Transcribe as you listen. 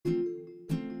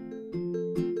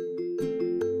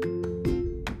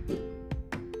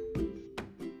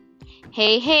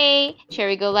Hey, hey,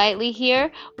 Cherry Golightly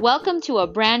here. Welcome to a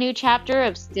brand new chapter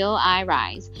of Still I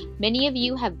Rise. Many of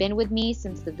you have been with me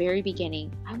since the very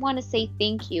beginning. I want to say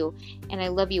thank you, and I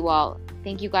love you all.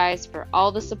 Thank you guys for all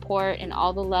the support and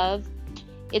all the love.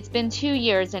 It's been 2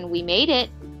 years and we made it.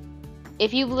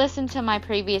 If you've listened to my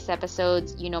previous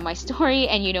episodes, you know my story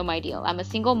and you know my deal. I'm a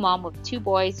single mom with 2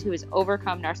 boys who has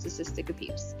overcome narcissistic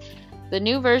abuse. The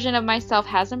new version of myself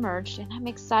has emerged, and I'm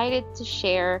excited to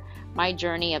share my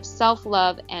journey of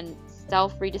self-love and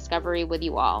self-rediscovery with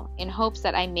you all in hopes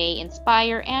that I may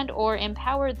inspire and or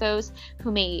empower those who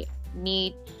may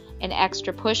need an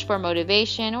extra push for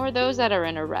motivation or those that are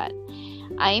in a rut.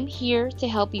 I am here to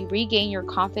help you regain your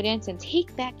confidence and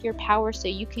take back your power so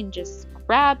you can just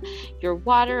grab your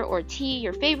water or tea,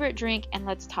 your favorite drink, and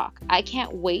let's talk. I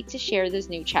can't wait to share this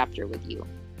new chapter with you.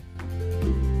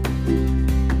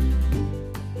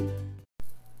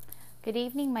 Good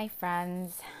evening, my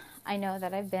friends. I know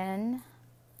that I've been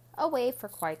away for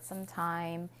quite some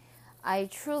time. I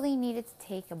truly needed to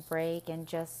take a break and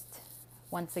just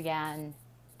once again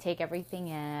take everything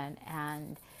in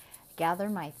and gather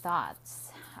my thoughts.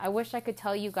 I wish I could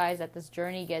tell you guys that this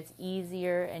journey gets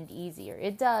easier and easier.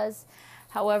 It does.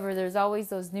 However, there's always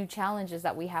those new challenges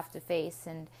that we have to face,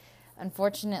 and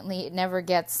unfortunately it never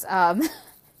gets I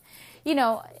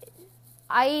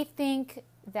think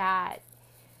that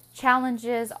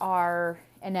challenges are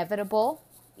inevitable.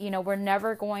 We're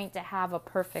never going to have a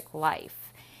perfect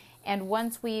life. And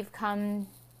once we've come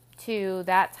to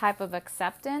that type of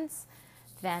acceptance,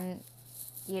 then,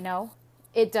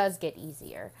 it does get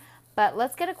easier. But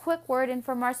let's get a quick word in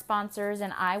from our sponsors,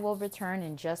 and I will return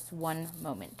in just one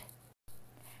moment.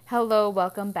 Hello,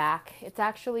 welcome back. It's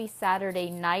actually Saturday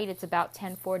night. It's about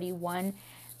 10:41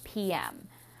 p.m.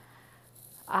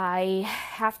 I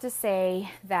have to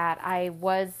say that I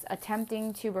was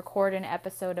attempting to record an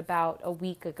episode about a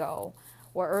week ago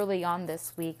or early on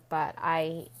this week, but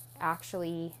I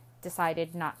actually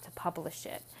decided not to publish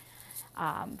it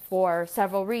for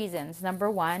several reasons.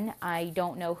 Number one, I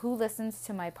don't know who listens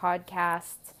to my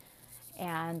podcast.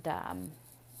 And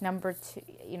number two,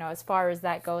 as far as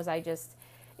that goes,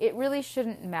 it really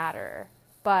shouldn't matter.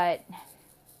 But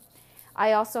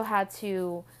I also had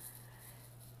to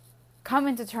come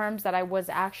into terms that I was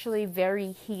actually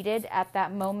very heated at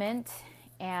that moment,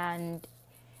 and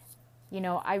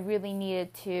I really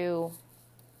needed to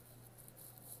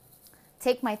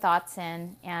take my thoughts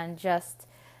in and just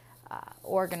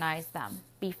organize them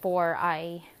before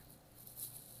I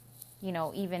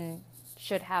even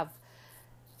should have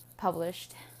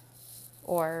published,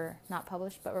 or not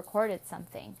published but recorded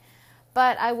something.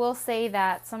 But I will say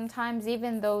that sometimes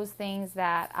even those things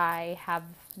that I have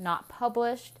not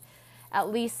published, at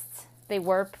least they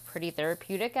were pretty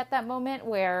therapeutic at that moment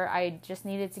where I just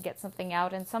needed to get something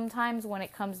out. And sometimes when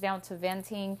it comes down to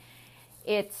venting,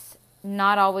 it's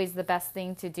not always the best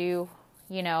thing to do,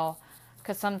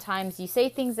 because sometimes you say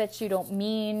things that you don't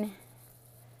mean,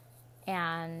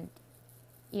 and,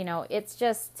 it's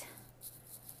just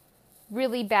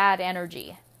really bad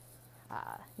energy,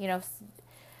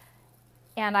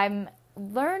 and I'm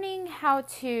learning how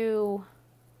to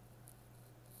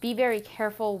be very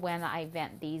careful when I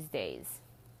vent these days,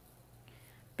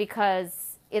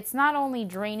 because it's not only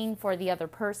draining for the other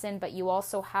person, but you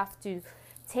also have to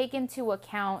take into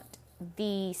account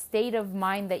the state of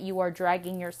mind that you are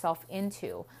dragging yourself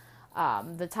into,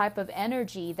 the type of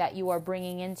energy that you are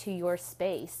bringing into your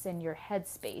space and your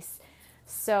headspace.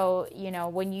 So,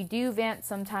 when you do vent,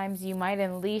 sometimes you might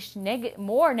unleash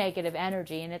more negative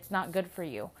energy, and it's not good for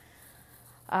you.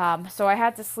 So I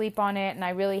had to sleep on it, and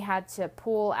I really had to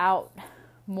pull out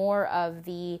more of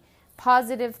the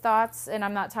positive thoughts. And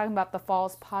I'm not talking about the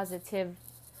false positive,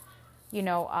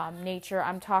 nature.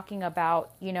 I'm talking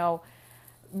about,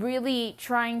 really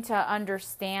trying to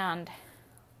understand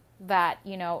that,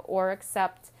 or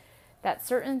accept that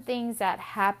certain things that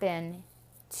happen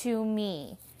to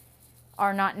me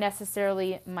are not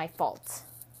necessarily my fault.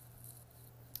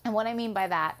 And what I mean by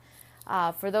that,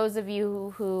 for those of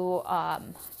you who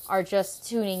are just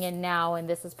tuning in now, and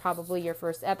this is probably your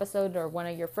first episode or one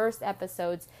of your first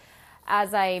episodes,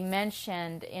 as I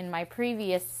mentioned in my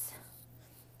previous,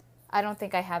 I don't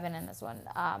think I have it in this one,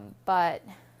 but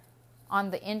on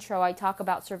the intro, I talk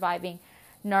about surviving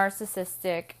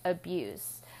narcissistic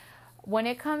abuse. When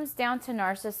it comes down to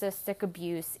narcissistic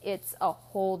abuse, it's a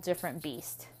whole different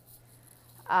beast.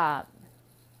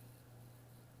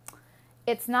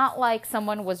 It's not like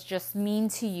someone was just mean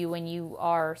to you and you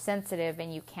are sensitive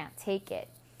and you can't take it.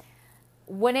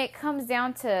 When it comes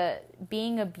down to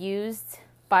being abused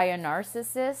by a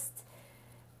narcissist,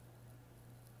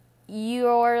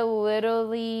 you're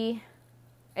literally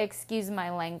excuse my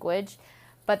language,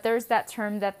 but there's that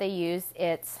term that they use,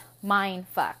 it's mind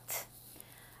fucked.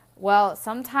 Well,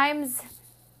 sometimes,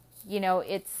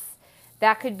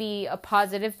 that could be a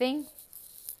positive thing,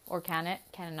 or can it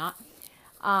not?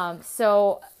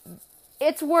 So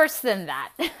it's worse than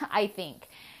that, I think.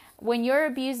 When you're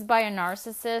abused by a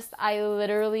narcissist, I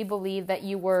literally believe that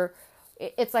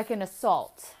it's like an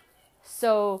assault.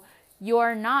 So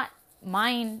you're not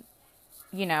you're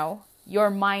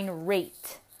mind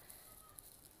raped.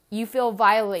 You feel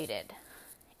violated.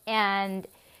 And,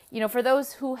 for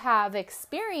those who have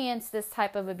experienced this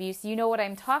type of abuse, you know what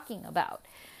I'm talking about.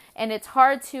 And it's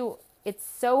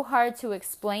so hard to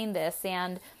explain this.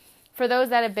 And for those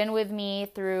that have been with me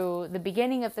through the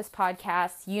beginning of this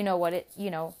podcast,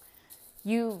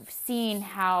 you've seen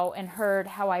how and heard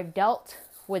how I've dealt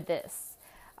with this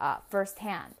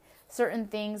firsthand. Certain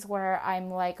things where I'm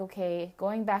like, okay,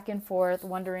 going back and forth,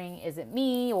 wondering, is it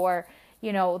me? Or,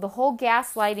 the whole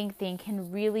gaslighting thing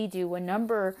can really do a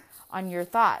number on your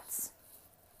thoughts.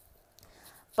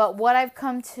 But what I've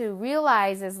come to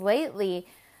realize is lately,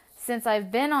 since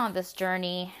I've been on this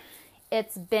journey,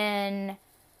 I've been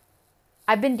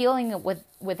dealing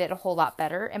with it a whole lot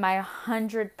better. Am I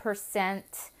 100%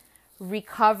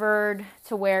 recovered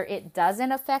to where it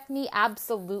doesn't affect me?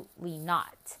 Absolutely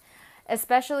not.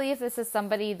 Especially if this is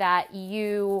somebody that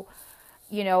you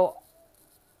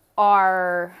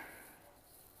are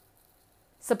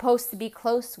supposed to be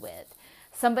close with,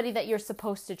 somebody that you're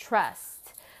supposed to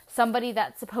trust, somebody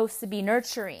that's supposed to be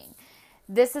nurturing.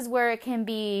 This is where it can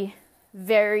be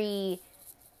very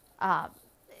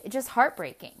just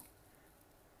heartbreaking.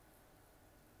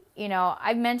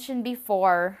 I've mentioned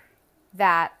before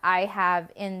that I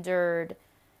have endured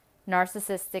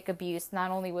narcissistic abuse, not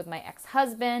only with my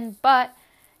ex-husband, but,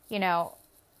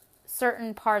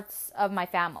 certain parts of my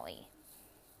family.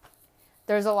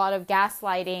 There's a lot of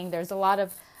gaslighting. There's a lot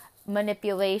of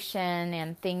manipulation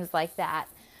and things like that.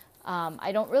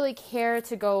 I don't really care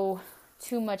to go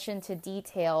too much into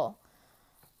detail,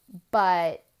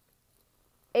 but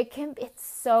it's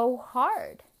so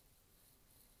hard.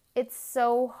 It's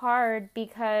so hard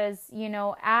because,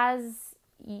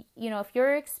 if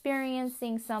you're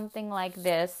experiencing something like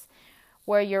this,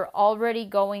 where you're already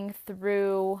going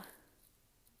through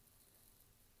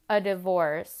a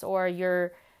divorce, or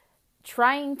you're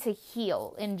trying to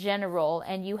heal in general,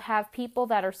 and you have people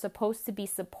that are supposed to be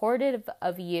supportive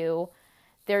of you,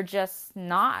 they're just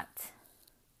not.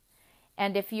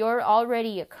 And if you're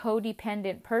already a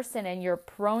codependent person and you're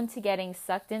prone to getting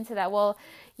sucked into that, well,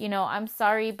 I'm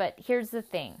sorry, but here's the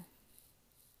thing.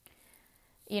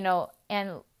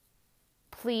 And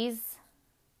please,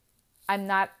 I'm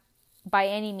not by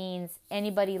any means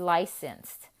anybody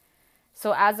licensed.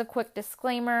 So as a quick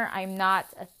disclaimer, I'm not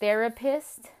a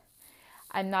therapist.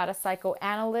 I'm not a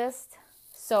psychoanalyst.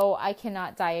 So I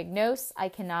cannot diagnose. I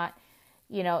cannot,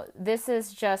 this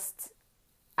is just,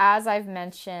 as I've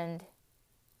mentioned,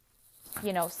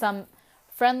 some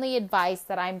friendly advice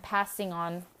that I'm passing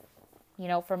on,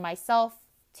 from myself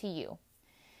to you.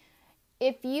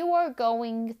 If you are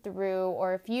going through,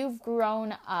 or if you've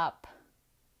grown up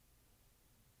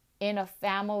in a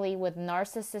family with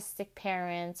narcissistic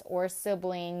parents or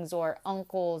siblings or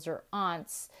uncles or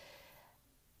aunts,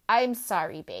 I'm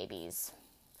sorry, babies,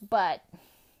 but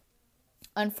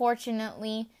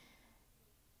unfortunately,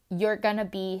 you're going to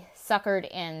be suckered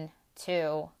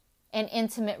into an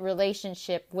intimate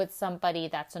relationship with somebody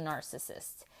that's a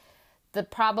narcissist. The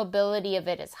probability of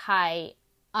it is high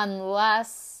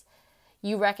unless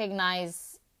you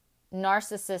recognize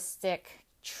narcissistic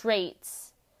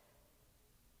traits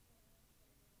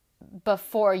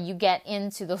before you get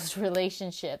into those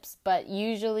relationships. But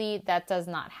usually that does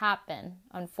not happen,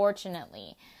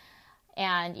 unfortunately.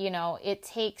 And, it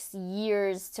takes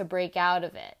years to break out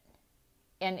of it.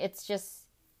 And it's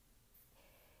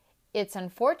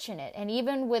unfortunate. And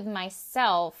even with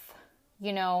myself,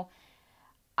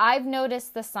 I've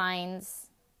noticed the signs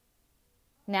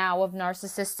now of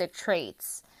narcissistic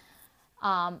traits.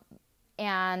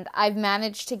 And I've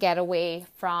managed to get away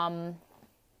from,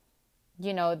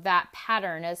 that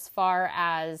pattern as far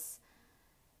as,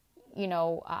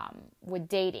 with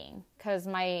dating. Because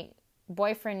my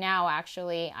boyfriend now,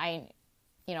 actually, I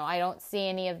don't see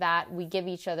any of that. We give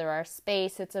each other our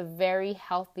space. It's a very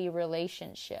healthy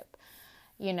relationship.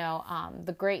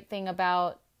 The great thing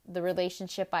about the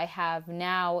relationship I have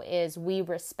now is we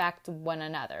respect one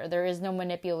another. There is no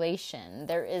manipulation.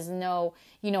 There is no,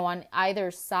 on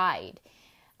either side.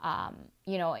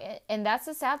 And that's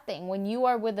the sad thing. When you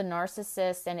are with a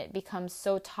narcissist and it becomes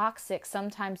so toxic,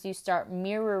 sometimes you start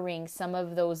mirroring some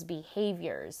of those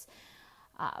behaviors.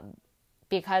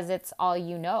 because it's all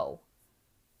you know.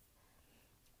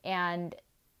 And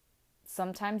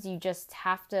sometimes you just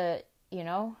have to,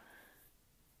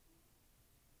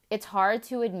 it's hard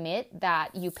to admit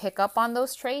that you pick up on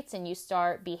those traits and you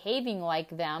start behaving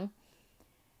like them.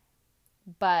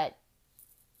 But,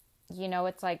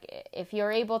 it's like if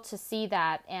you're able to see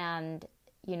that and,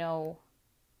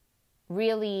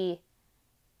 really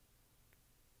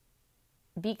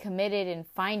be committed in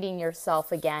finding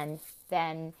yourself again,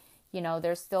 then,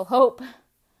 there's still hope.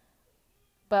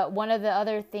 But one of the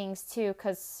other things too,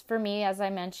 because for me, as I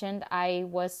mentioned, I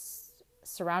was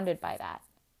surrounded by that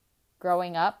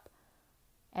growing up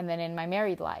and then in my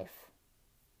married life.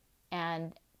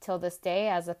 And till this day,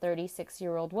 as a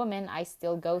 36-year-old woman, I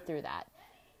still go through that.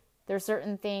 There's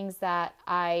certain things that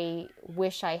I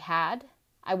wish I had.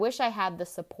 I wish I had the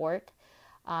support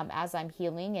as I'm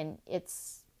healing, and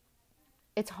it's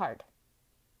hard.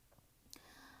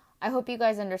 I hope you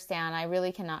guys understand. I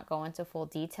really cannot go into full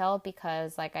detail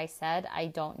because, like I said, I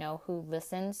don't know who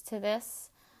listens to this.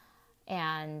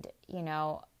 And,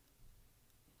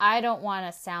 I don't want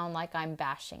to sound like I'm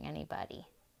bashing anybody.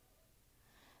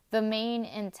 The main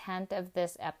intent of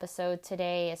this episode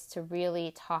today is to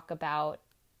really talk about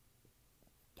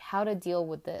how to deal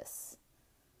with this,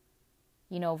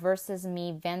 versus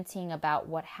me venting about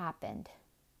what happened.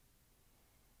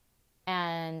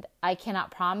 And I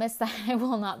cannot promise that I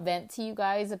will not vent to you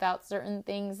guys about certain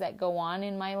things that go on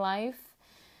in my life,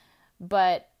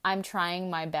 but I'm trying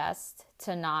my best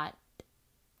to not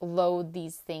load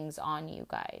these things on you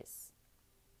guys.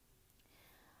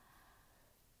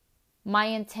 My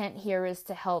intent here is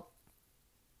to help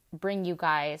bring you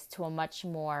guys to a much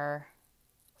more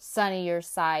sunnier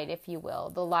side, if you will,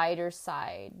 the lighter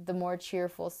side, the more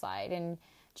cheerful side, and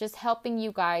just helping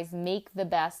you guys make the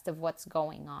best of what's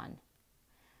going on.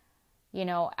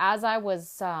 As I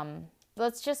was,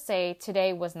 let's just say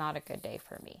today was not a good day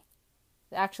for me.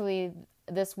 Actually,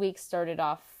 this week started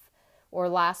off, or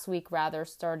last week rather,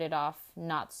 started off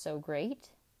not so great.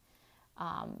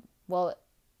 Well,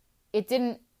 it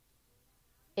did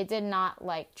not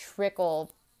like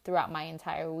trickle throughout my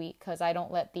entire week because I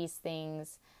don't let these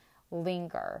things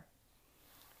linger.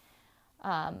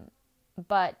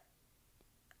 But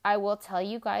I will tell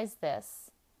you guys this.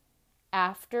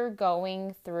 After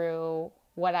going through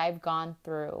what I've gone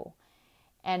through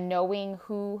and knowing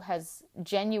who has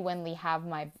genuinely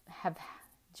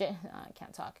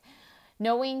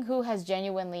knowing who has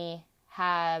genuinely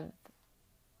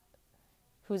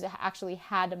who's actually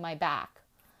had my back,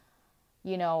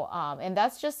 and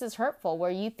that's just as hurtful,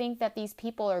 where you think that these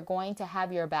people are going to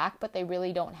have your back, but they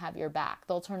really don't have your back.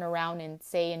 They'll turn around and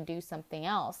say and do something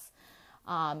else.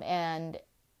 And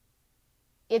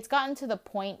it's gotten to the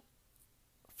point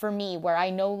for me where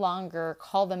I no longer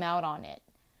call them out on it.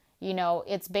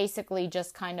 It's basically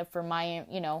just kind of for my,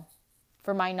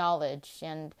 for my knowledge.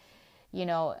 And,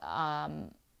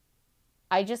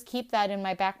 I just keep that in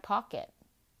my back pocket.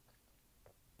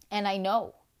 And I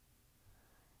know.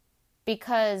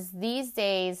 Because these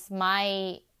days,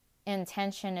 my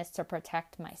intention is to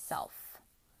protect myself.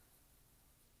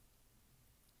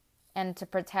 And to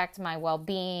protect my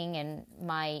well-being and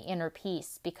my inner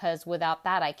peace, because without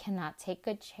that, I cannot take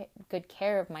good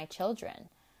care of my children.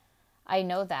 I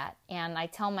know that, and I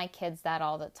tell my kids that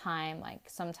all the time. Like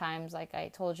sometimes, like I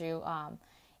told you,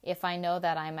 if I know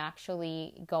that I'm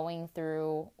actually going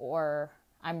through or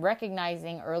I'm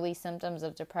recognizing early symptoms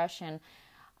of depression,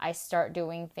 I start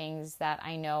doing things that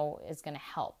I know is going to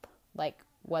help, like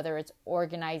whether it's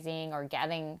organizing or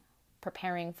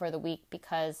preparing for the week,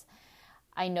 because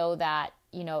I know that,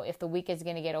 if the week is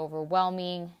going to get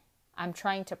overwhelming, I'm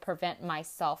trying to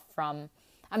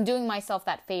I'm doing myself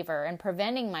that favor and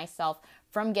preventing myself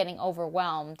from getting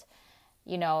overwhelmed,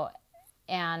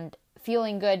 and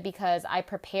feeling good because I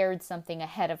prepared something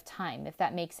ahead of time, if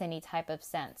that makes any type of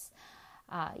sense,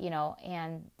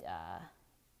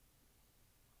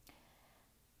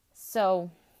 so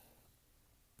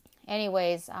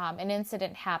anyways, an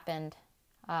incident happened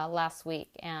last week,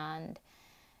 and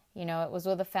it was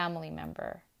with a family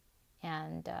member,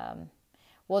 and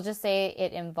we'll just say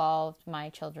it involved my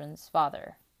children's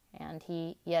father. And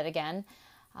he, yet again,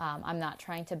 I'm not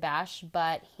trying to bash,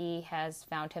 but he has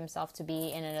found himself to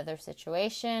be in another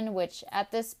situation, which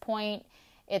at this point,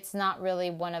 it's not really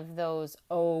one of those,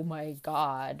 oh my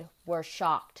God, we're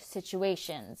shocked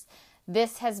situations.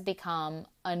 This has become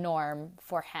a norm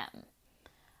for him.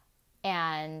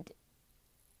 And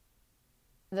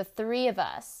the three of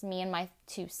us, me and my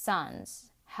two sons,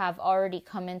 have already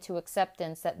come into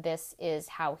acceptance that this is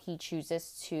how he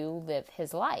chooses to live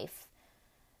his life.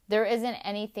 There isn't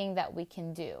anything that we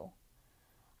can do.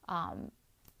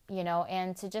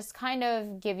 and to just kind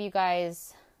of give you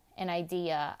guys an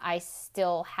idea, I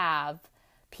still have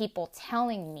people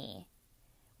telling me,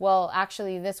 well,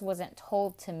 actually, this wasn't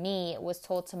told to me, it was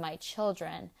told to my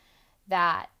children,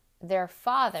 that their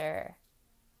father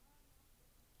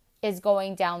is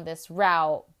going down this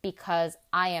route because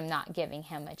I am not giving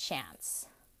him a chance.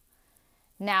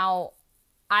 Now,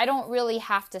 I don't really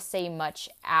have to say much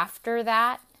after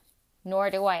that, nor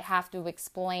do I have to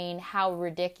explain how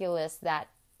ridiculous that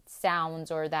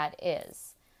sounds or that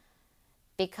is.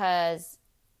 Because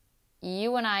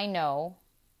you and I know,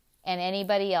 and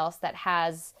anybody else that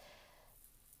has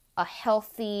a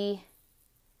healthy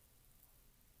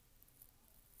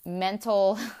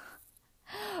mental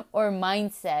or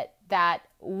mindset, that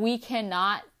we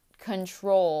cannot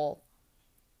control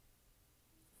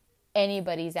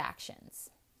anybody's actions.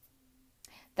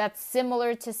 That's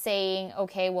similar to saying,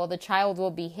 okay, well, the child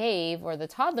will behave or the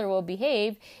toddler will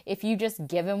behave if you just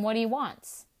give him what he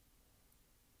wants.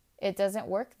 It doesn't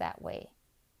work that way.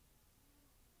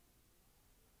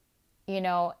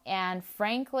 And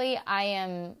frankly, I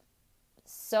am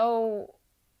so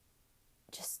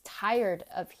just tired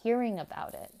of hearing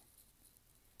about it.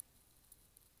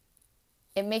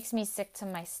 It makes me sick to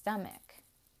my stomach.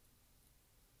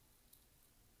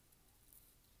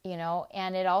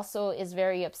 And it also is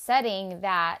very upsetting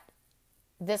that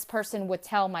this person would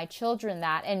tell my children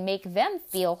that and make them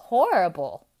feel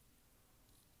horrible.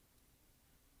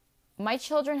 My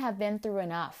children have been through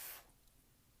enough.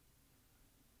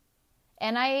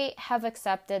 And I have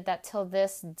accepted that till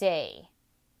this day,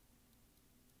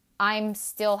 I'm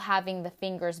still having the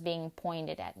fingers being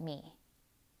pointed at me.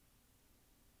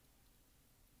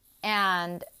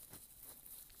 And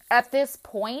at this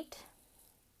point,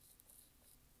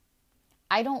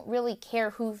 I don't really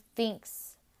care who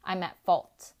thinks I'm at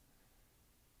fault.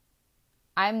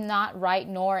 I'm not right,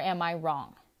 nor am I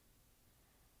wrong.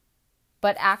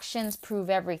 But actions prove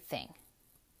everything.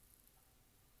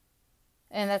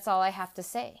 And that's all I have to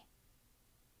say.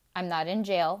 I'm not in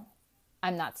jail.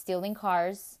 I'm not stealing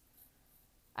cars.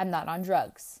 I'm not on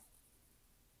drugs.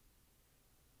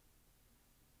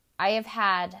 I have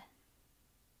had,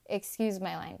 excuse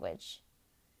my language,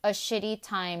 a shitty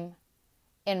time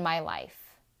in my life.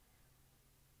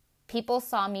 People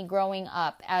saw me growing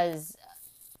up as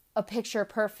a picture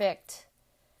perfect,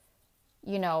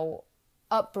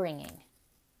 upbringing.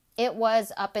 It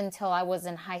was up until I was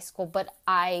in high school, but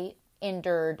I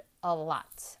endured a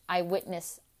lot. I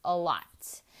witnessed a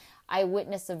lot. I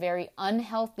witnessed a very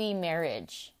unhealthy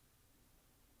marriage.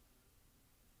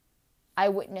 I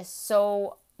witnessed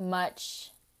so much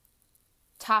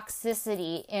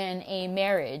toxicity in a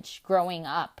marriage growing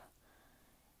up.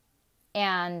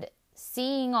 And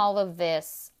seeing all of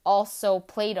this also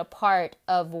played a part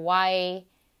of why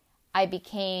I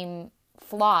became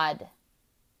flawed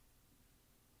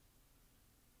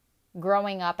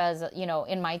growing up as,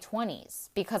 in my 20s,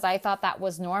 because I thought that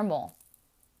was normal.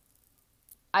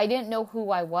 I didn't know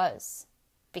who I was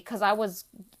because I was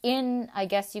in, I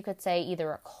guess you could say,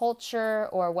 either a culture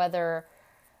or whether,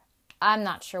 I'm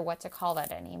not sure what to call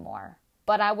that anymore,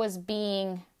 but I was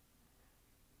being,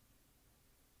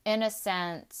 in a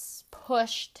sense,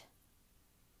 pushed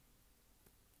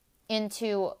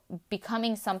into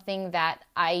becoming something that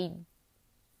I,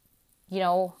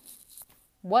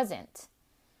 wasn't.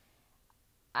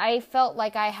 I felt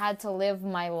like I had to live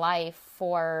my life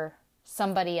for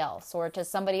somebody else or to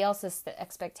somebody else's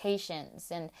expectations.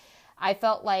 And I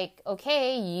felt like,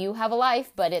 okay, you have a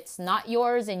life, but it's not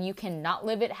yours and you cannot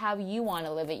live it how you want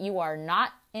to live it. You are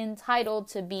not entitled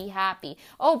to be happy.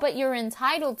 Oh, but you're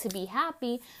entitled to be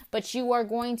happy, but you are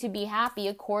going to be happy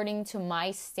according to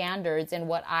my standards and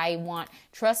what I want.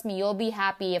 Trust me, you'll be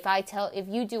happy if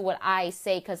you do what I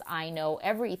say, because I know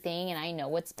everything and I know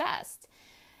what's best.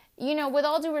 With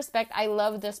all due respect, I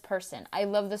love this person. I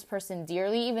love this person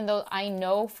dearly, even though I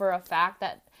know for a fact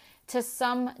that to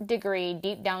some degree,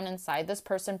 deep down inside, this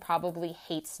person probably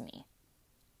hates me.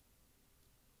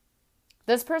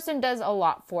 This person does a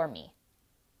lot for me.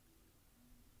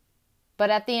 But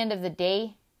at the end of the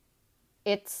day,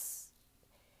 it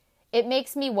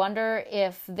makes me wonder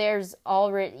if there's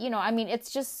already,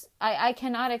 it's just, I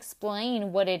cannot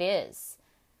explain what it is.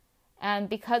 And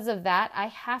because of that, I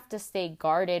have to stay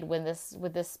guarded with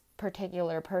this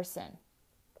particular person.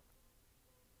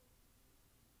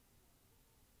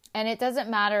 And it doesn't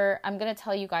matter, I'm going to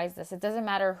tell you guys this, it doesn't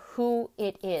matter who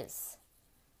it is.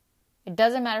 It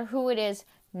doesn't matter who it is,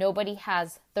 nobody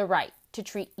has the right to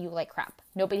treat you like crap.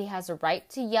 Nobody has the right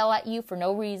to yell at you for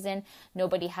no reason.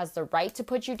 Nobody has the right to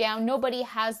put you down. Nobody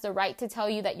has the right to tell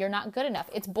you that you're not good enough.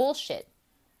 It's bullshit.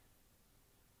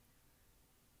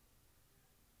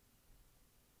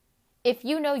 If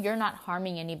you know you're not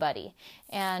harming anybody,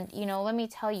 and, let me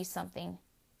tell you something.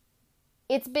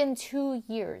 It's been 2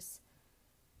 years.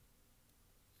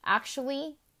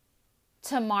 Actually,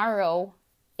 tomorrow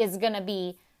is going to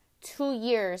be 2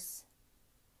 years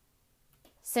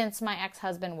since my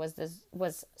ex-husband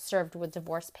was served with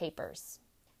divorce papers.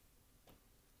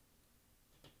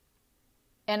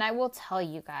 And I will tell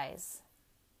you guys,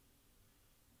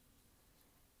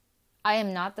 I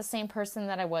am not the same person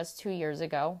that I was 2 years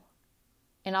ago.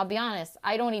 And I'll be honest,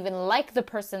 I don't even like the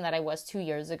person that I was 2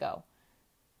 years ago.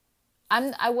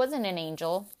 I wasn't an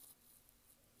angel.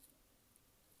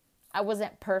 I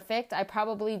wasn't perfect. I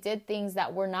probably did things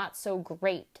that were not so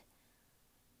great.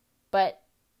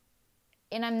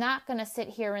 And I'm not going to sit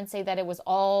here and say that it was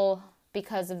all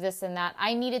because of this and that.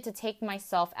 I needed to take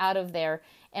myself out of there,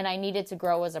 and I needed to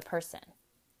grow as a person.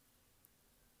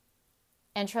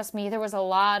 And trust me, there was a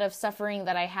lot of suffering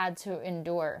that I had to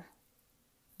endure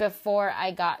before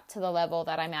I got to the level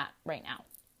that I'm at right now.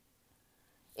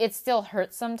 It still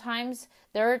hurts sometimes.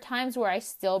 There are times where I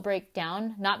still break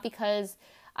down, not because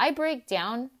I break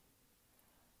down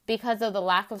because of the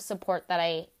lack of support that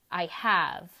I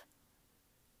have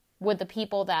with the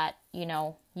people that,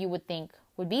 you would think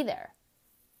would be there.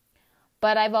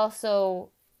 But I've also,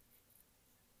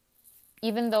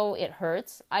 even though it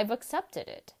hurts, I've accepted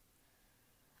it.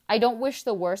 I don't wish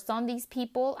the worst on these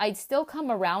people. I'd still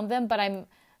come around them, but I'm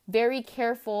very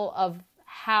careful of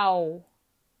how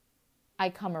I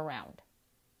come around.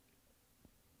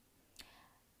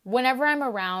 Whenever I'm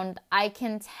around, I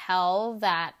can tell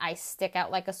that I stick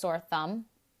out like a sore thumb.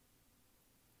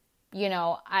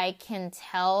 I can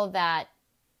tell that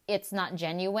it's not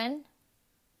genuine.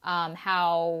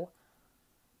 How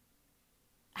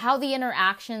the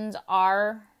interactions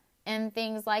are and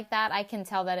things like that, I can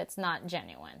tell that it's not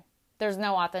genuine. There's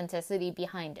no authenticity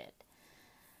behind it.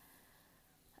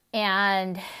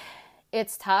 And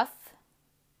it's tough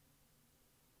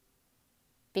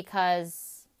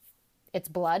because it's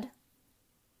blood.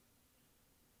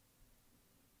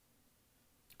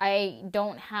 I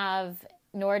don't have,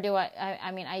 nor do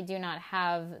I do not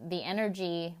have the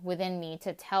energy within me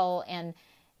to tell. And,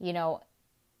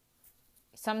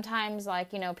 sometimes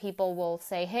people will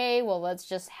say, hey, well, let's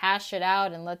just hash it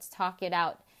out and let's talk it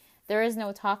out. There is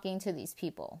no talking to these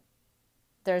people.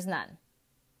 There's none.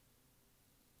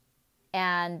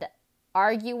 And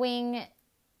arguing,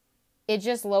 it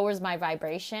just lowers my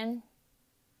vibration.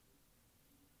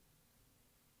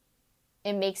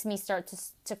 It makes me start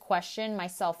to question my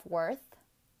self-worth.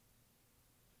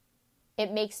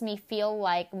 It makes me feel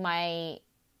like my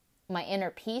inner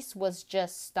peace was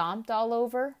just stomped all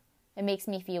over. It makes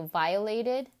me feel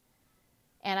violated.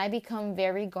 And I become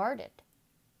very guarded.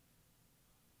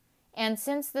 And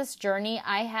since this journey,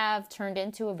 I have turned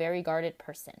into a very guarded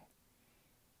person.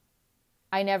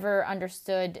 I never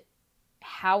understood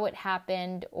how it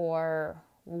happened or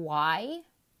why.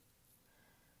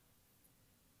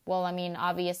 Well,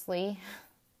 obviously,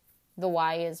 the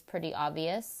why is pretty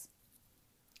obvious.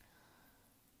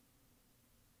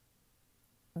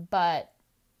 But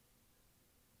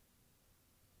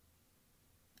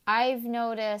I've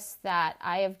noticed that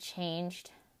I have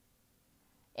changed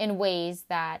in ways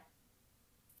that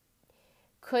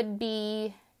could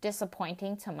be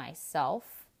disappointing to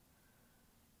myself.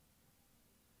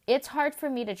 It's hard for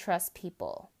me to trust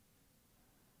people.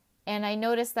 And I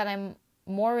notice that I'm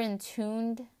more in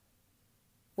tune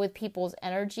with people's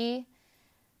energy,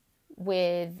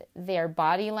 with their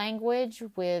body language,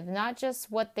 with not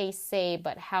just what they say,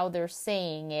 but how they're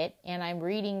saying it. And I'm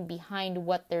reading behind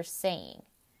what they're saying.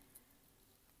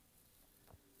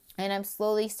 And I'm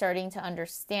slowly starting to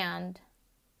understand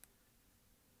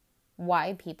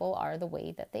why people are the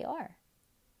way that they are.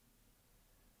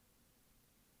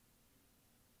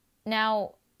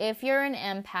 Now, if you're an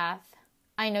empath,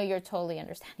 I know you're totally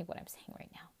understanding what I'm saying right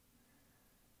now.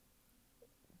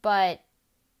 But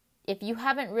if you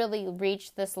haven't really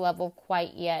reached this level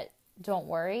quite yet, don't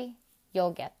worry,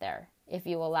 you'll get there. If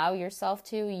you allow yourself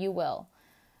to, you will.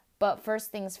 But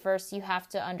first things first, you have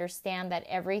to understand that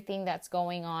everything that's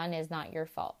going on is not your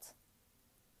fault.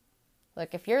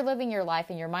 Look, if you're living your life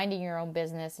and you're minding your own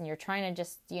business and you're trying to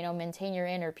just, maintain your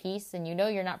inner peace and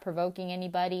you're not provoking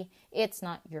anybody, it's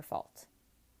not your fault.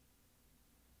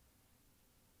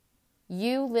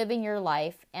 You living your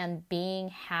life and being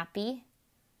happy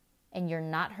and you're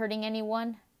not hurting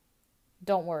anyone,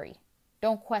 don't worry.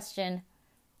 Don't question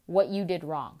what you did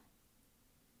wrong.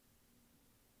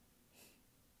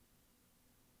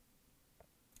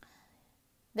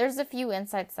 There's a few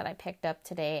insights that I picked up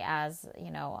today as,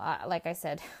 like I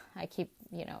said, I keep,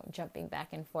 jumping back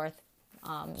and forth.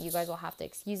 You guys will have to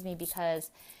excuse me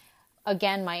because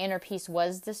again, my inner peace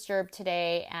was disturbed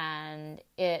today, and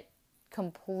it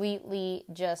completely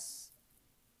just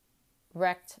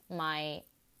wrecked my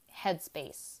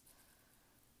headspace,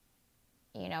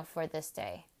 for this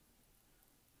day.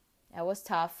 It was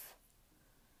tough,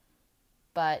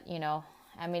 but,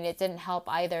 it didn't help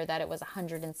either that it was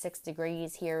 106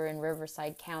 degrees here in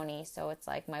Riverside County. So it's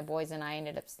like my boys and I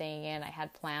ended up staying in. I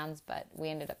had plans, but we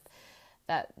ended up,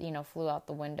 that, flew out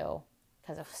the window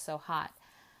because it was so hot.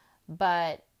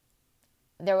 But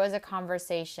there was a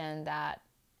conversation that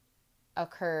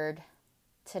occurred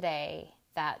today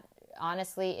that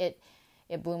honestly,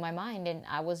 it blew my mind. And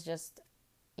I was just,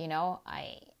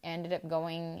 I ended up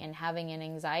going and having an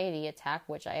anxiety attack,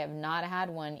 which I have not had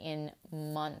one in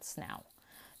months now,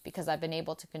 because I've been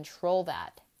able to control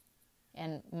that.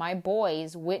 And my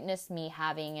boys witnessed me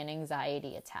having an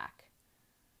anxiety attack.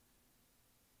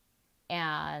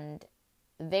 And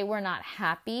they were not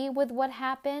happy with what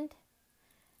happened.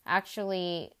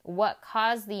 Actually, what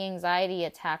caused the anxiety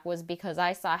attack was because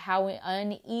I saw how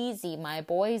uneasy my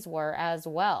boys were as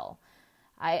well.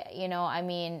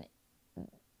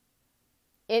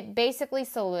 It basically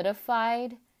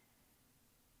solidified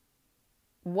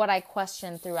what I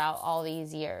questioned throughout all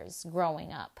these years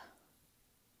growing up.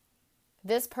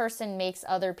 This person makes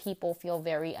other people feel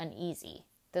very uneasy.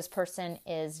 This person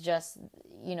is just,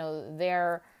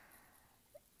 their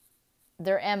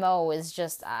MO is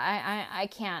just, I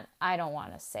don't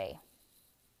want to say.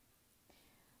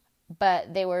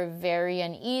 But they were very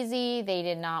uneasy. They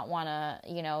did not want to,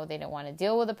 they didn't want to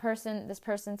deal with this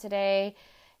person today.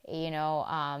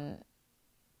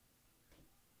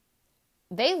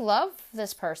 They love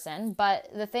this person, but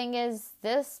the thing is,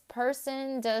 this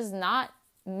person does not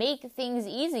make things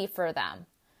easy for them.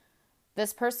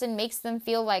 This person makes them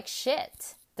feel like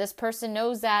shit. This person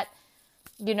knows that,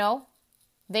 they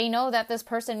know that this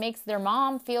person makes their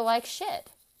mom feel like shit.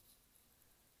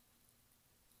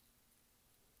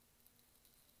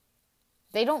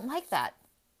 They don't like that.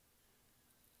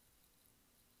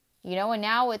 And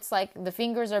now it's like the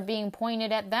fingers are being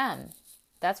pointed at them.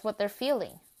 That's what they're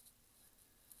feeling.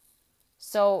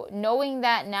 So knowing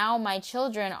that now my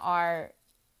children are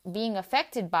being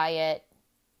affected by it,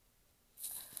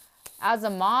 as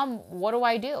a mom, what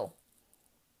do?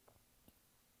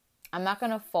 I'm not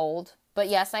going to fold, but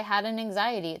yes, I had an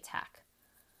anxiety attack.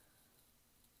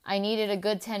 I needed a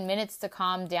good 10 minutes to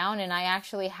calm down, and I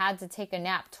actually had to take a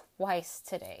nap twice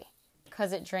today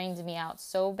because it drained me out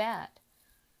so bad.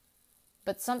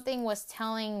 But something was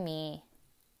telling me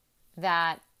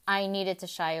that I needed to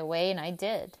shy away, and I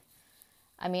did.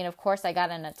 Of course, I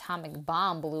got an atomic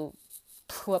bomb blew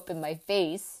up in my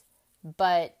face,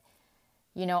 but,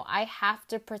 I have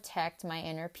to protect my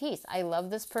inner peace. I love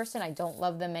this person. I don't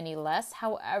love them any less.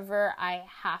 However, I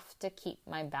have to keep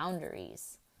my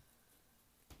boundaries.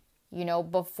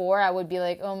 Before I would be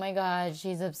like, oh my God,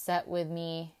 she's upset with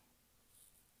me.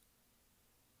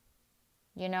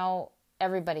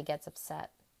 Everybody gets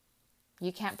upset.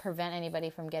 You can't prevent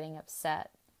anybody from getting upset.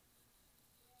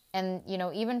 And,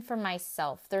 even for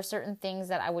myself, there are certain things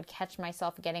that I would catch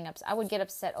myself getting upset. I would get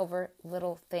upset over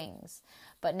little things.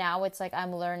 But now it's like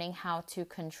I'm learning how to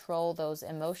control those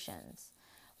emotions.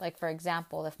 Like, for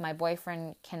example, if my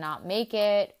boyfriend cannot make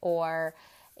it, or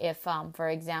if, for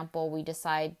example, we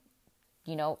decide,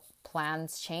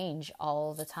 plans change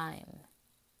all the time.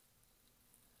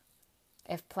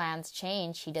 If plans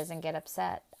change, he doesn't get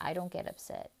upset. I don't get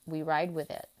upset. We ride with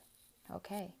it.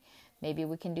 Okay. Maybe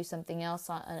we can do something else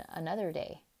on another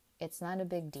day. It's not a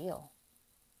big deal.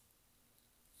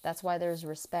 That's why there's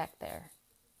respect there.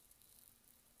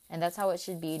 And that's how it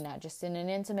should be, not just in an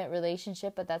intimate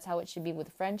relationship, but that's how it should be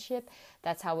with friendship.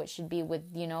 That's how it should be with,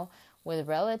 with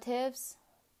relatives.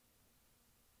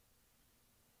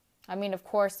 Of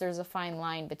course, there's a fine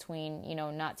line between,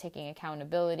 not taking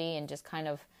accountability and just kind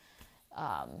of,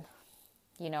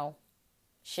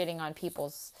 shitting on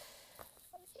people's,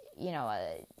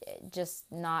 just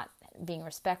not being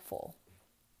respectful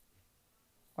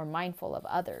or mindful of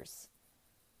others.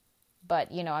 But,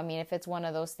 if it's one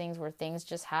of those things where things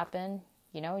just happen,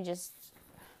 it's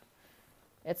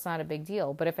not a big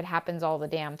deal. But if it happens all the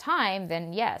damn time,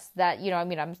 then yes, that,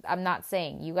 I'm not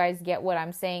saying, you guys get what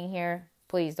I'm saying here.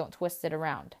 Please don't twist it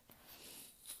around.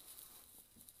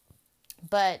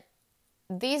 But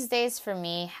these days for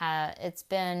me, it's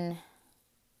been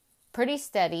pretty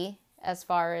steady as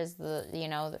far as the,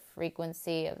 the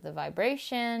frequency of the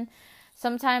vibration.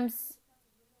 Sometimes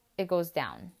it goes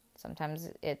down. Sometimes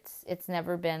it's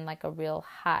never been like a real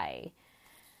high.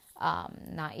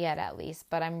 Not yet, at least.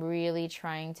 But I'm really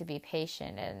trying to be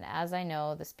patient. And as I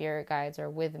know, the spirit guides are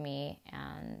with me.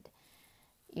 And,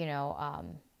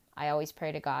 I always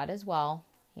pray to God as well,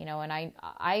 you know, and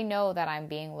I know that I'm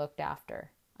being looked after.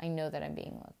 I know that I'm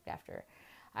being looked after.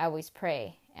 I always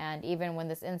pray. And even when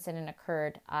this incident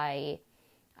occurred, I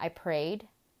prayed.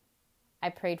 I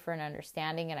prayed for an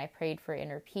understanding, and I prayed for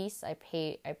inner peace. I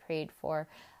prayed for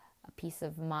a peace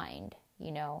of mind,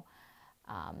 you know.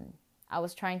 I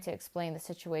was trying to explain the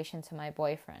situation to my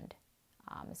boyfriend,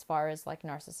 as far as like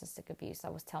narcissistic abuse. I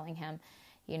was telling him,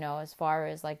 you know, as far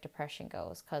as like depression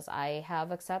goes, because I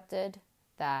have accepted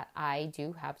that I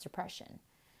do have depression.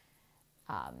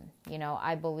 You know,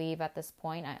 I believe at this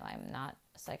point, I'm not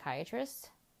a psychiatrist,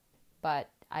 but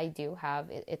I do have,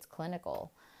 it's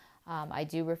clinical. I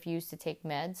do refuse to take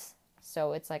meds.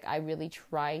 So it's like I really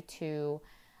try to,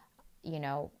 you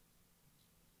know,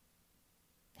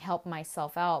 help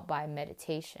myself out by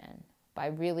meditation, by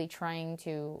really trying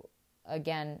to,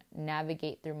 again,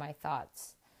 navigate through my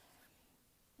thoughts,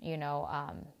 you know,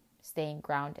 staying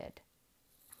grounded.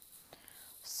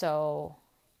 So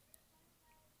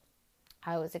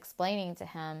I was explaining to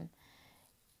him,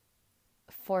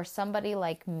 for somebody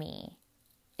like me,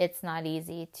 it's not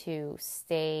easy to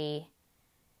stay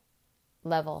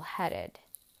level-headed.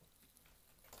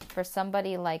 For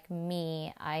somebody like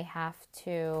me, I have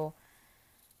to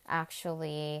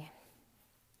actually,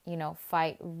 you know,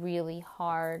 fight really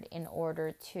hard in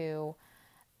order to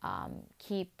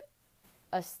keep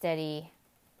a steady,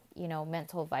 you know,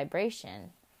 mental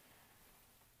vibration.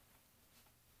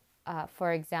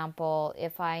 For example,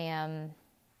 if I am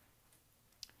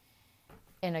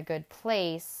in a good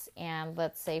place, and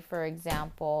let's say, for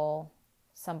example,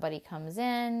 somebody comes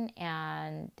in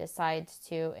and decides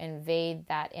to invade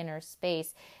that inner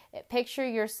space, picture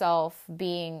yourself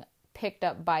being picked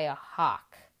up by a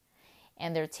hawk,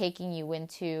 and they're taking you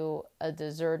into a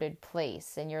deserted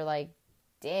place, and you're like,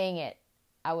 dang it,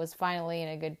 I was finally in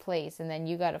a good place, and then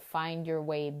you got to find your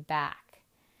way back.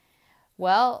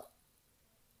 Well,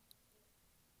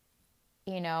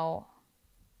 you know,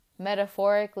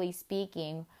 metaphorically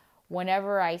speaking,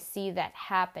 whenever I see that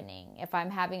happening, if I'm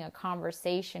having a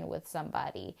conversation with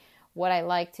somebody, what I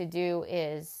like to do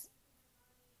is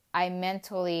I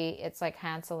mentally, it's like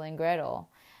Hansel and Gretel,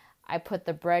 I put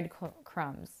the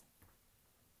breadcrumbs.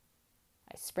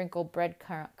 I sprinkle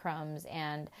breadcrumbs,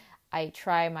 and I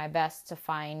try my best to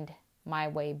find my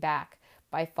way back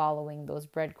by following those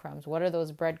breadcrumbs. What are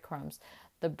those breadcrumbs?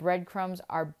 The breadcrumbs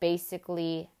are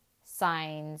basically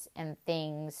signs and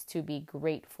things to be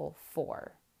grateful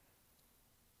for.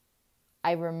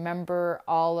 I remember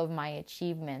all of my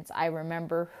achievements. I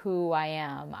remember who I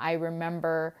am. I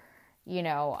remember, you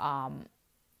know,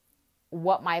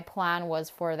 what my plan was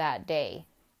for that day.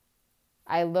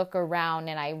 I look around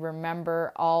and I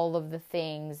remember all of the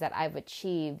things that I've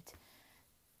achieved,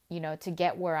 you know, to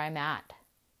get where I'm at.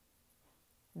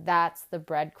 That's the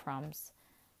breadcrumbs.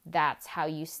 That's how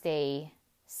you stay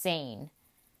sane.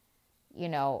 You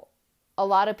know, a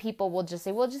lot of people will just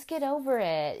say, well, just get over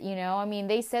it. You know, I mean,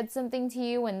 they said something to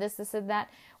you and this and that.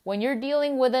 When you're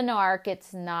dealing with a narc,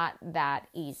 it's not that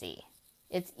easy.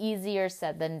 It's easier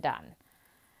said than done.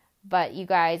 But you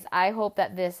guys, I hope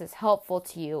that this is helpful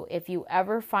to you. If you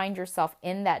ever find yourself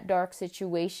in that dark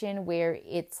situation where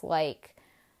it's like,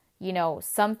 you know,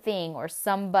 something or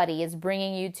somebody is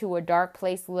bringing you to a dark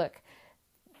place, look,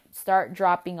 start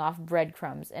dropping off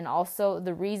breadcrumbs. And also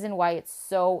the reason why it's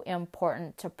so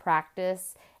important to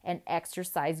practice and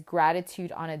exercise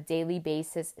gratitude on a daily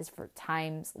basis is for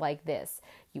times like this.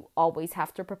 You always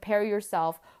have to prepare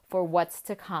yourself for what's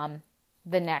to come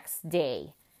the next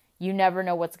day. You never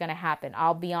know what's going to happen.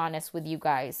 I'll be honest with you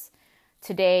guys.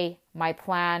 Today, my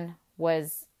plan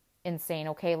was insane.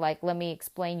 Okay, like, let me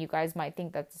explain. You guys might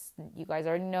think you guys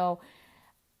already know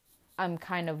I'm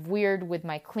kind of weird with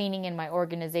my cleaning and my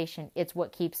organization. It's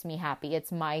what keeps me happy.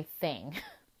 It's my thing.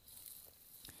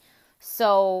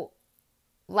 So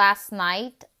last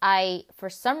night, for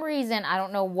some reason, I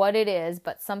don't know what it is,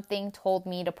 but something told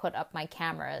me to put up my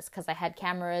cameras, because I had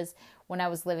cameras when I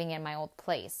was living in my old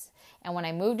place. And when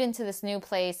I moved into this new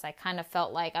place, I kind of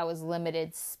felt like I was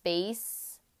limited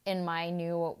space in my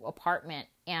new apartment.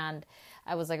 And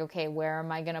I was like, okay, where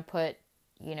am I going to put,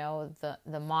 you know,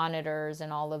 the monitors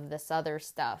and all of this other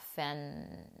stuff and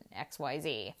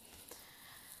XYZ.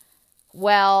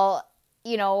 Well,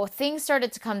 you know, things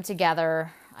started to come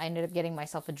together. I ended up getting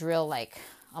myself a drill like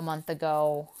a month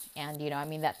ago. And, you know, I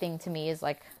mean, that thing to me is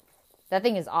like, that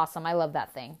thing is awesome. I love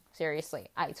that thing. Seriously.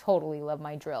 I totally love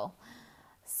my drill.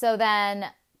 So then,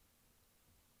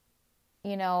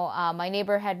 you know, my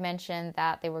neighbor had mentioned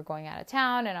that they were going out of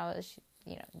town, and I was,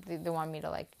 you know, they wanted me to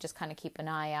like just kind of keep an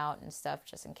eye out and stuff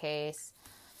just in case.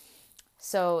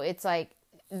 So it's like,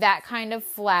 that kind of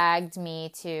flagged me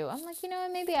to, I'm like,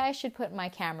 maybe I should put my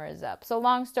cameras up. So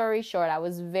long story short, I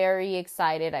was very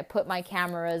excited. I put my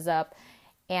cameras up,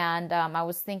 and I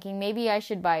was thinking maybe I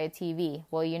should buy a TV.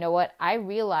 Well, you know what? I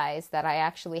realized that I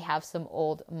actually have some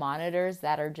old monitors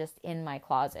that are just in my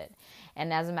closet.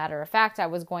 And as a matter of fact, I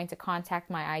was going to contact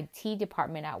my IT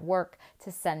department at work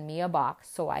to send me a box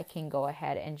so I can go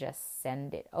ahead and just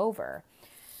send it over.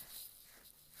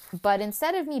 But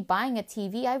instead of me buying a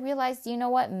TV, I realized, you know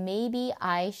what? Maybe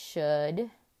I should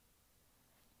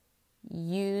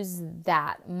use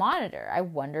that monitor. I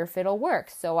wonder if it'll work.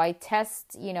 So I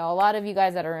test, a lot of you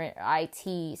guys that are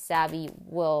IT savvy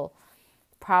will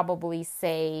probably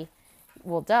say,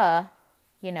 well, duh,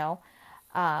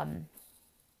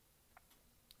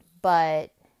 but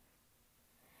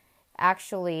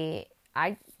actually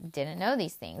I didn't know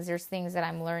these things. There's things that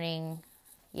I'm learning,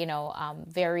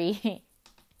 very,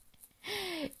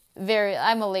 very,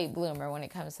 I'm a late bloomer when it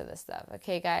comes to this stuff.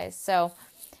 Okay, guys. So,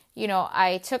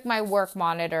 I took my work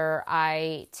monitor,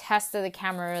 I tested the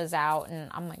cameras out, and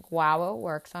I'm like, wow, it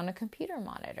works on a computer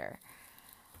monitor.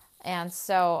 And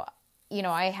so,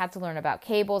 I had to learn about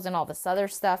cables and all this other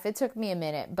stuff. It took me a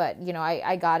minute, but,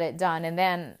 I got it done. And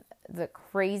then the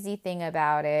crazy thing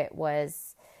about it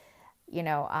was,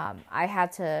 I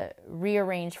had to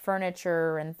rearrange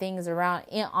furniture and things around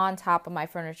on top of my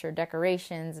furniture,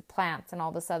 decorations, plants, and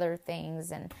all this other things.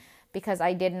 And because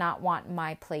I did not want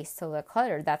my place to look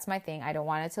cluttered. That's my thing. I don't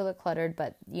want it to look cluttered,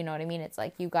 but you know what I mean? It's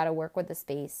like you got to work with the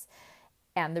space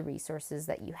and the resources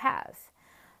that you have.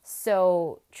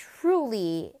 So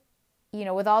truly,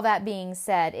 with all that being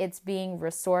said, it's being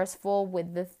resourceful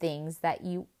with the things that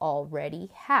you already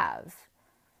have.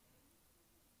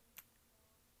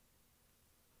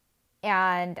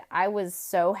 And I was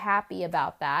so happy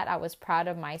about that. I was proud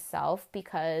of myself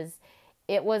because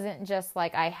it wasn't just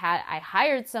like I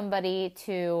hired somebody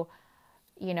to,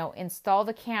 install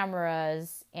the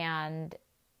cameras and,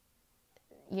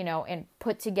 and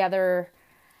put together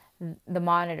the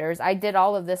monitors. I did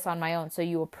all of this on my own. So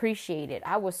you appreciate it.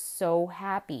 I was so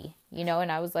happy,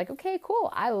 and I was like, okay,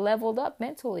 cool. I leveled up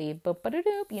mentally,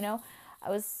 I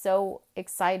was so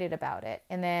excited about it.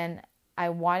 And then I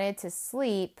wanted to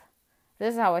sleep.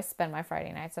 This is how I spend my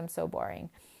Friday nights. I'm so boring.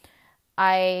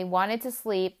 I wanted to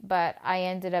sleep, but I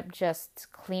ended up just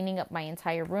cleaning up my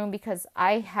entire room because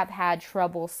I have had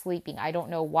trouble sleeping. I don't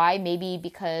know why. Maybe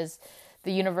because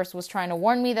the universe was trying to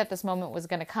warn me that this moment was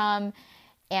going to come.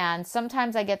 And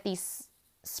sometimes I get these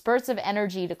spurts of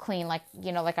energy to clean, like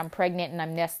I'm pregnant and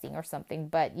I'm nesting or something.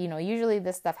 But, usually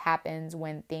this stuff happens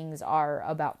when things are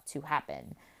about to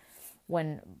happen,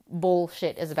 when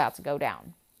bullshit is about to go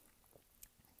down.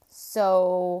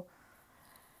 So,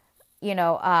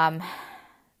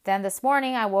 then this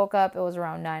morning I woke up, it was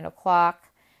around 9 o'clock,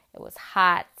 it was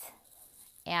hot,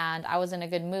 and I was in a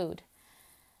good mood.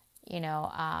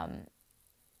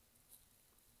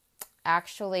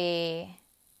 Actually,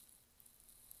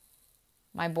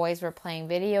 my boys were playing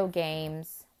video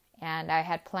games, and I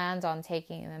had plans on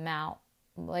taking them out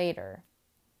later.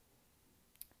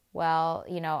 Well,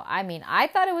 I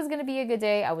thought it was going to be a good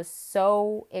day. I was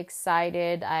so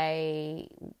excited. I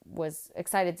was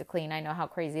excited to clean. I know how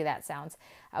crazy that sounds.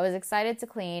 I was excited to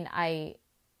clean. I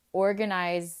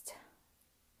organized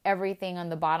everything on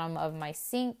the bottom of my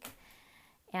sink,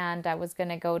 and I was going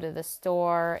to go to the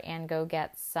store and go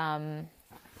get some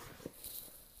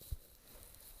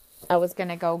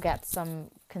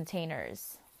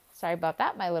containers. Sorry about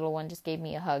that. My little one just gave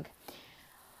me a hug.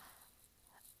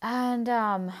 And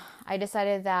I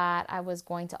decided that I was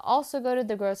going to also go to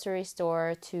the grocery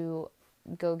store to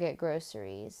go get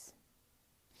groceries.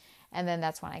 And then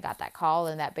that's when I got that call,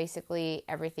 and that basically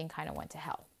everything kind of went to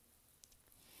hell.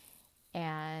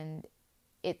 And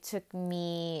it took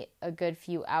me a good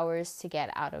few hours to get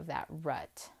out of that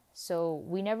rut. So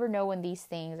we never know when these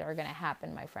things are going to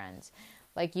happen, my friends.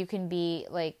 Like, you can be,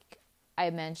 like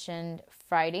I mentioned,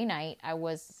 Friday night, I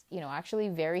was, actually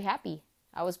very happy.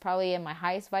 I was probably in my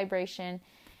highest vibration.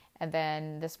 And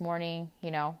then this morning,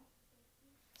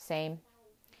 same.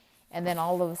 And then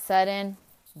all of a sudden,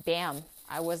 bam,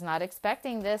 I was not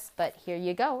expecting this, but here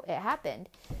you go. It happened.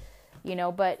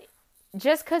 But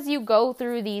just because you go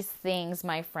through these things,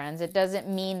 my friends, it doesn't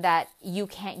mean that you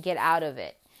can't get out of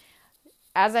it.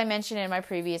 As I mentioned in my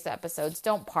previous episodes,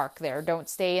 don't park there. Don't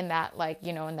stay in that,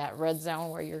 in that red zone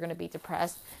where you're going to be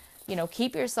depressed.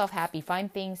 Keep yourself happy.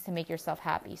 Find things to make yourself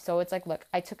happy. So it's like, look,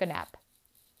 I took a nap.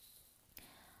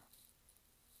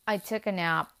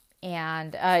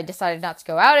 And I decided not to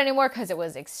go out anymore because it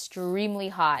was extremely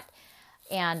hot.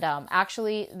 And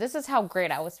actually, this is how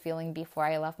great I was feeling before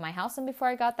I left my house and before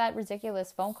I got that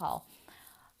ridiculous phone call.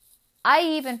 I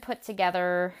even put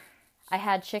together, I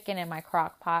had chicken in my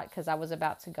crock pot because I was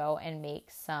about to go and make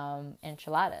some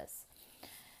enchiladas.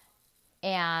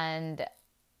 And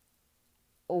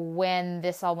when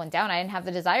this all went down, I didn't have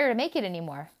the desire to make it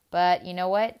anymore. But you know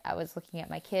what? I was looking at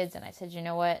my kids and I said, you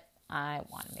know what? I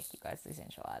want to make you guys these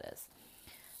enchiladas.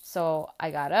 So I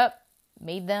got up,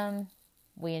 made them.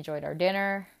 We enjoyed our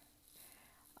dinner.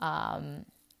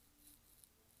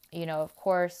 Of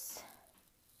course,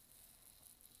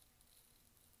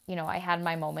 I had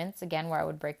my moments again where I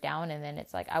would break down, and then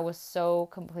it's like I was so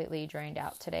completely drained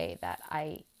out today that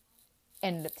I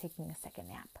ended up taking a second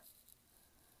nap.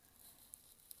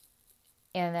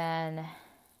 And then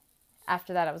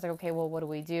after that, I was like, okay, well, what do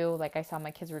we do? Like, I saw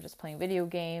my kids were just playing video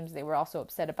games. They were also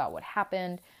upset about what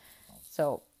happened.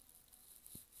 So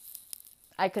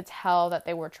I could tell that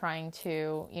they were trying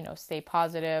to, stay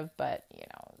positive, but,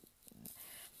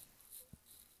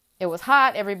 it was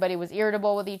hot. Everybody was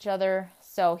irritable with each other.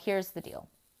 So here's the deal.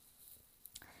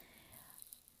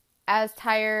 As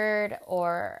tired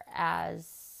or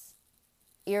as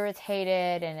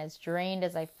irritated and as drained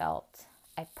as I felt,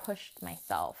 I pushed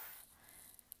myself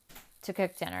to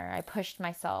cook dinner. I pushed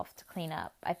myself to clean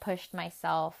up. I pushed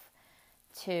myself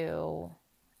to,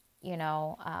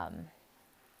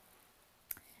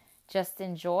 just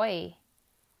enjoy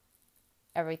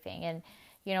everything. And,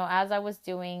 as I was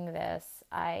doing this,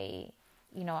 I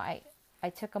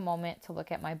took a moment to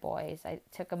look at my boys. I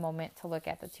took a moment to look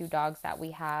at the 2 dogs that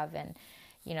we have. And,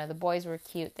 the boys were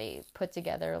cute. They put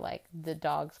together like the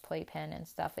dog's playpen and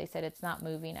stuff. They said it's not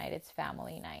movie night, it's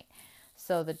family night.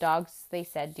 So the dogs, they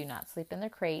said, do not sleep in their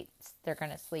crates. They're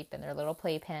going to sleep in their little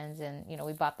playpens. And,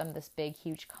 we bought them this big,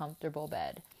 huge, comfortable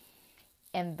bed.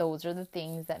 And those are the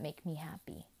things that make me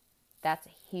happy. That's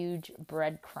a huge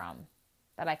breadcrumb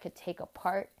that I could take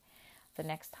apart the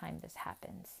next time this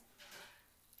happens.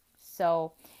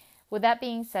 So with that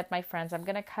being said, my friends, I'm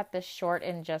going to cut this short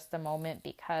in just a moment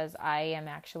because I am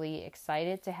actually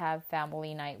excited to have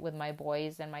family night with my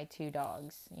boys and my 2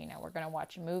 dogs. We're going to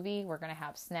watch a movie. We're going to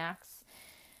have snacks.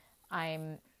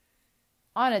 I'm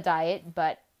on a diet,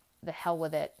 but the hell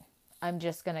with it. I'm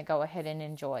just going to go ahead and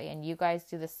enjoy. And you guys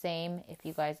do the same. If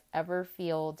you guys ever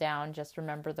feel down, just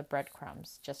remember the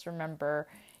breadcrumbs. Just remember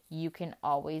you can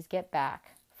always get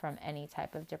back from any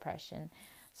type of depression.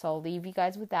 So I'll leave you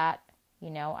guys with that.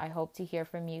 I hope to hear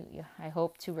from you. I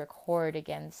hope to record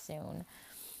again soon.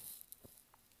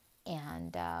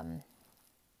 And,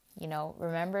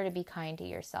 remember to be kind to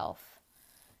yourself.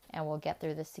 And we'll get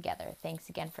through this together. Thanks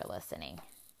again for listening.